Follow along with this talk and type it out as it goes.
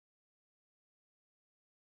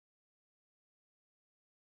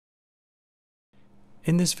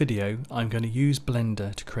In this video, I'm going to use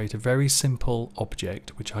Blender to create a very simple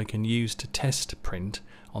object which I can use to test print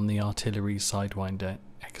on the Artillery Sidewinder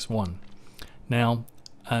X1. Now,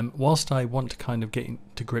 whilst I want to kind of get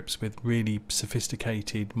to grips with really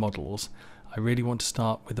sophisticated models, I really want to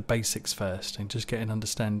start with the basics first and just get an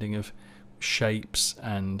understanding of shapes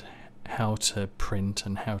and how to print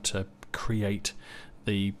and how to create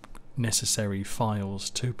the necessary files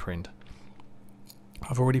to print.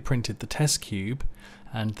 I've already printed the test cube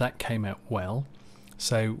and that came out well.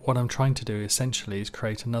 So what I'm trying to do essentially is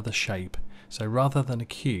create another shape. So rather than a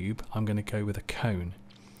cube, I'm going to go with a cone.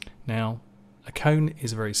 Now, a cone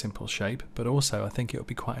is a very simple shape, but also I think it will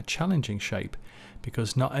be quite a challenging shape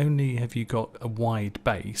because not only have you got a wide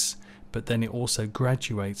base, but then it also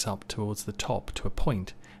graduates up towards the top to a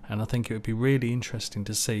point. And I think it would be really interesting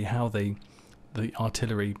to see how the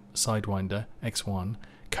Artillery Sidewinder X1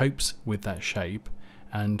 copes with that shape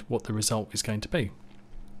and what the result is going to be.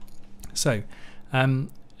 So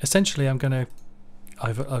essentially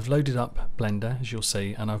I've loaded up Blender, as you'll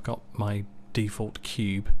see, and I've got my default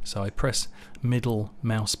cube. So I press middle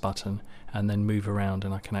mouse button and then move around,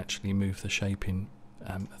 and I can actually move the shape in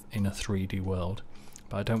a 3D world.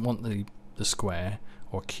 But I don't want the square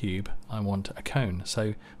or cube, I want a cone.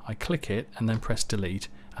 So I click it and then press delete,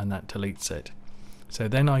 and that deletes it. So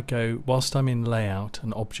then I go, whilst I'm in layout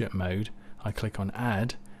and object mode, I click on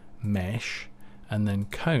add, mesh, and then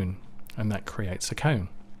cone, and that creates a cone.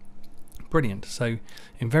 Brilliant. So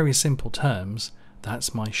in very simple terms,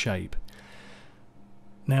 that's my shape.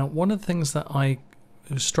 Now, one of the things that I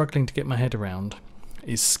was struggling to get my head around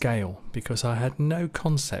is scale, because I had no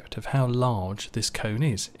concept of how large this cone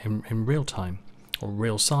is in real time or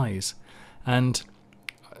real size. And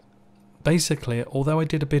basically, although I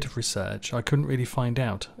did a bit of research, I couldn't really find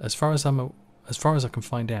out. As far as I can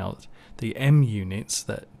find out, the M units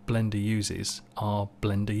that Blender uses are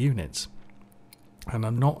Blender units, and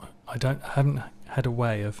I haven't found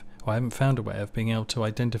a way of being able to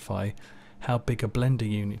identify how big a Blender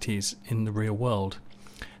unit is in the real world.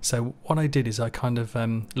 So what I did is I kind of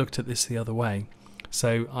looked at this the other way.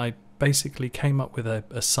 So I basically came up with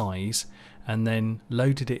a size and then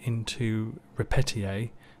loaded it into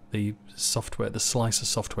Repetier, the software, the slicer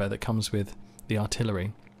software that comes with the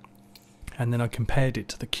Artillery, and then I compared it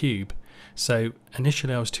to the cube. So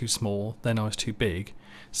initially I was too small, then I was too big.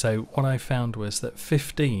 So what I found was that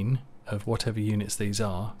 15 of whatever units these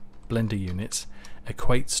are, Blender units,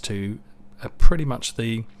 equates to pretty much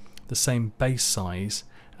the same base size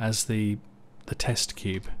as the test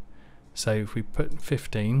cube. So if we put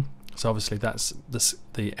 15, so obviously that's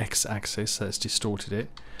the x-axis, so it's distorted it.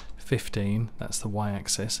 15, that's the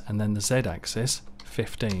y-axis, and then the z-axis,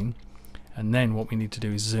 15. And then what we need to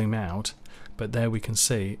do is zoom out, but there we can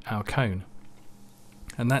see our cone.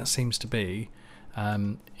 And that seems to be,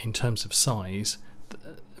 in terms of size,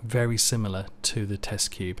 very similar to the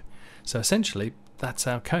test cube. So essentially, that's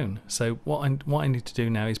our cone. So what I need to do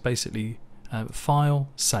now is basically file,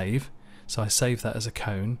 save. So I save that as a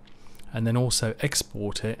cone, and then also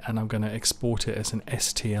export it, and I'm going to export it as an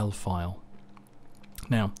STL file.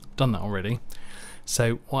 Now, I've done that already.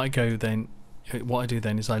 So what I do then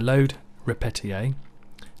is I load Repetier.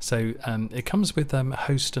 So it comes with a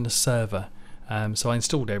host and a server. So I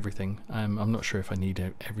installed everything. I'm not sure if I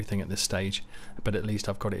need everything at this stage, but at least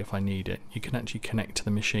I've got it if I need it. You can actually connect to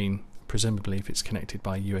the machine, presumably if it's connected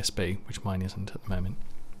by USB, which mine isn't at the moment.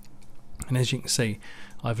 And as you can see,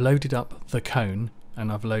 I've loaded up the cone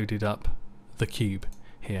and I've loaded up the cube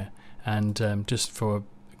here, and just for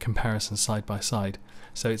comparison side by side.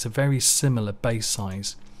 So it's a very similar base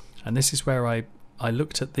size, and this is where I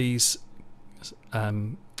looked at these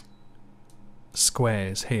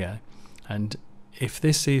squares here, and if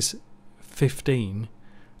this is 15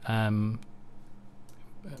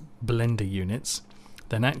 Blender units,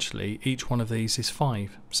 then actually each one of these is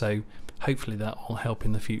 5. So hopefully that will help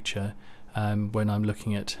in the future when I'm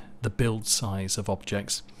looking at the build size of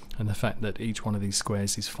objects, and the fact that each one of these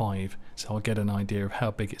squares is 5, so I'll get an idea of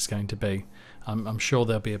how big it's going to be. I'm sure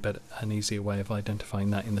there'll be an easier way of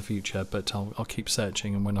identifying that in the future, but I'll keep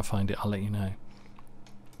searching, and when I find it I'll let you know.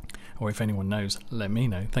 Or if anyone knows, let me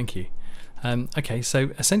know. Thank you. Okay,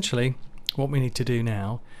 so essentially what we need to do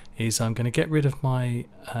now is I'm going to get rid of my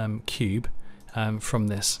cube from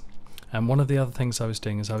this. And one of the other things I was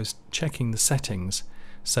doing is I was checking the settings.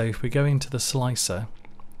 So if we go into the slicer,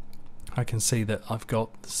 I can see that I've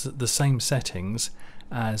got the same settings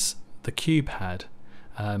as the cube had,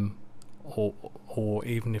 or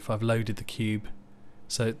even if I've loaded the cube.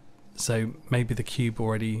 So maybe the cube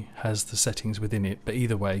already has the settings within it, but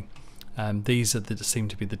either way, These are seem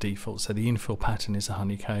to be the default. So the infill pattern is a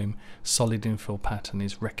honeycomb, solid infill pattern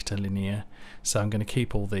is rectilinear. So I'm going to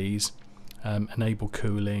keep all these. Enable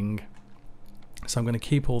cooling. So I'm going to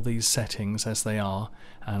keep all these settings as they are,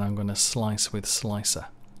 and I'm going to slice with slicer.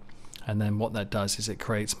 And then what that does is it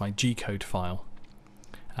creates my gcode file,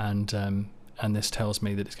 and this tells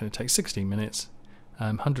me that it's going to take 16 minutes,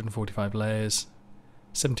 145 layers,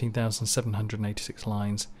 17,786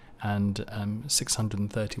 lines, and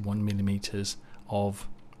 631 millimeters of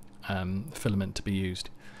filament to be used.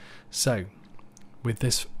 So with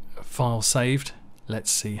this file saved, let's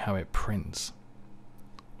see how it prints.